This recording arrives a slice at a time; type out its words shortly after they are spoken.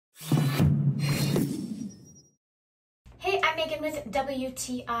Megan with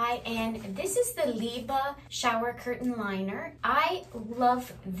WTI, and this is the LiBa shower curtain liner. I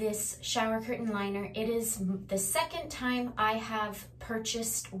love this shower curtain liner. It is the second time I have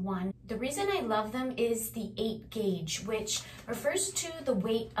purchased one. The reason I love them is the 8 gauge, which refers to the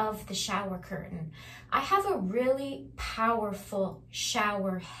weight of the shower curtain. I have a really powerful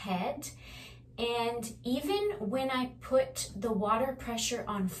shower head, and even when I put the water pressure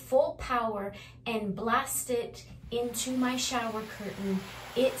on full power and blast it into my shower curtain,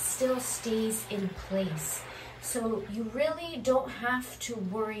 it still stays in place. So you really don't have to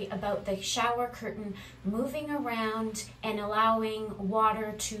worry about the shower curtain moving around and allowing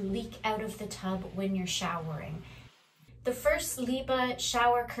water to leak out of the tub when you're showering. The first LiBa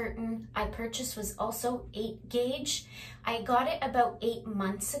shower curtain I purchased was also 8 gauge. I got it about 8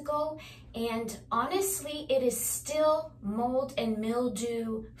 months ago, and honestly, it is still mold and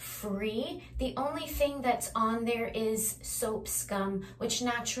mildew free. The only thing that's on there is soap scum, which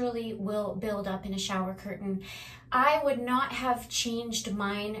naturally will build up in a shower curtain. I would not have changed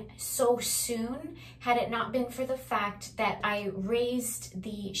mine so soon had it not been for the fact that I raised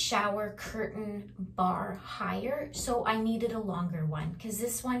the shower curtain bar higher, so I needed a longer one because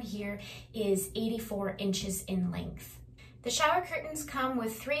this one here is 84 inches in length. The shower curtains come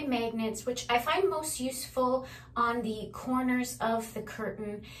with 3 magnets, which I find most useful on the corners of the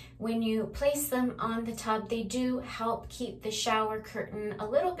curtain. When you place them on the tub, they do help keep the shower curtain a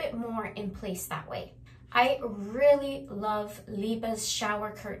little bit more in place that way. I really love LiBa's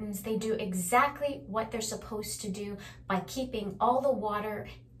shower curtains. They do exactly what they're supposed to do by keeping all the water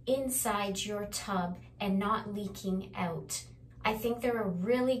inside your tub and not leaking out. I think they're a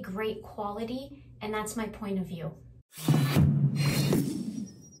really great quality, and that's my point of view.